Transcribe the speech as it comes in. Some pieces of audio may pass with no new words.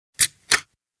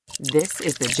This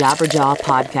is the Jabberjaw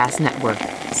Podcast Network,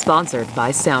 sponsored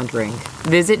by Soundring.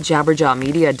 Visit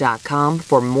jabberjawmedia.com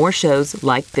for more shows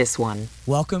like this one.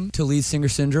 Welcome to Lead Singer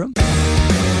Syndrome. This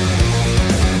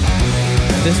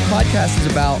podcast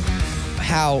is about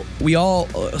how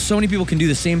so many people can do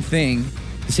the same thing,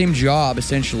 the same job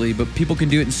essentially, but people can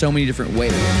do it in so many different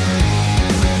ways.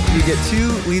 You get two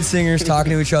lead singers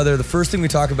talking to each other. The first thing we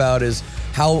talk about is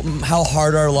how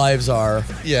hard our lives are.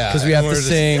 Yeah. Because we have to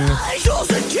sing.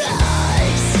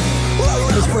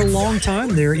 Because for a long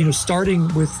time there, starting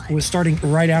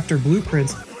right after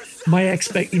Blueprints,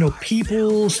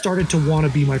 people started to want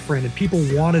to be my friend and people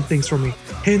wanted things from me.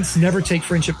 Hence, Never Take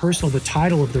Friendship Personal, the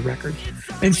title of the record.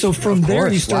 And so from there,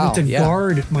 you started to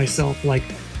guard myself like,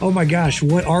 oh my gosh,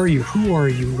 what are you? Who are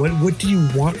you? What do you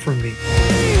want from me?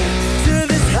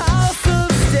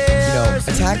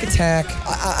 Attack.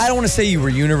 I don't want to say you were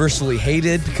universally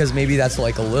hated because maybe that's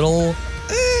like a little,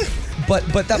 but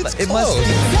that it must.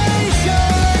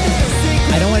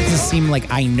 I don't want it to seem like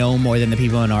I know more than the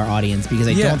people in our audience because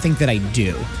I don't think that I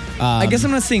do. I guess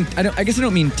I'm not saying. I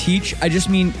don't mean teach. I just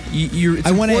mean it's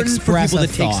I want to important for express people a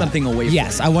to take thought. something away.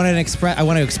 Yes, from it. I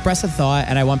want to express a thought,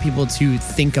 and I want people to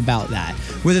think about that.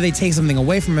 Whether they take something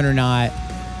away from it or not,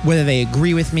 whether they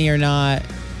agree with me or not,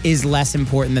 is less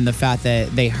important than the fact that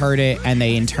they heard it and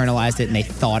they internalized it and they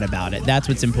thought about it. That's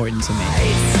what's important to me.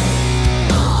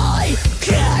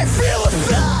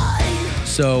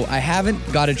 So I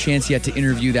haven't got a chance yet to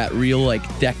interview that real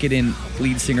decadent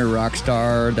lead singer rock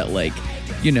star that is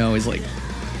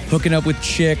hooking up with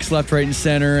chicks left, right, and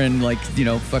center and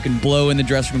fucking blow in the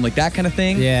dressing room, like that kind of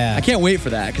thing. Yeah. I can't wait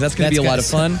for that because that's going to be a lot of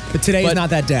fun. But today is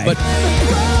not that day.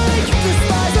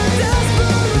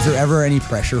 Is there ever any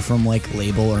pressure from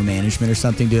label or management or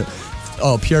something to,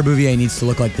 Pierre Bouvier needs to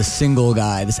look like the single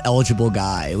guy, this eligible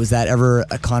guy? Was that ever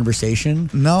a conversation?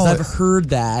 No. I've heard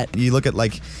that. You look at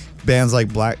bands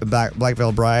like Black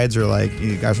Veil Brides or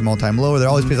you guys from All Time Low, they're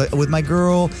always with my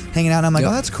girl hanging out, and I'm like,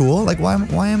 oh, that's cool.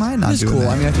 Why am I not doing cool.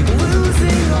 that? I mean, I think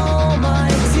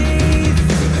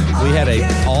we had an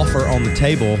offer on the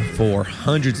table for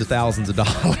hundreds of thousands of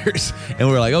dollars, and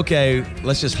we were like, okay,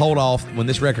 let's just hold off. When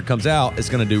this record comes out, it's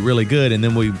going to do really good, and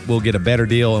then we'll get a better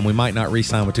deal, and we might not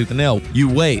re-sign with Tooth and Nail. You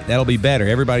wait, that'll be better.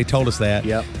 Everybody told us that.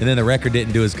 Yep. And then the record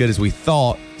didn't do as good as we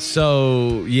thought.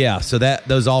 So yeah,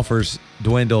 those offers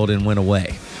dwindled and went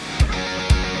away.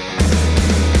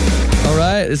 All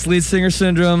right, it's Lead Singer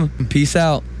Syndrome. Peace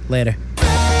out. Later.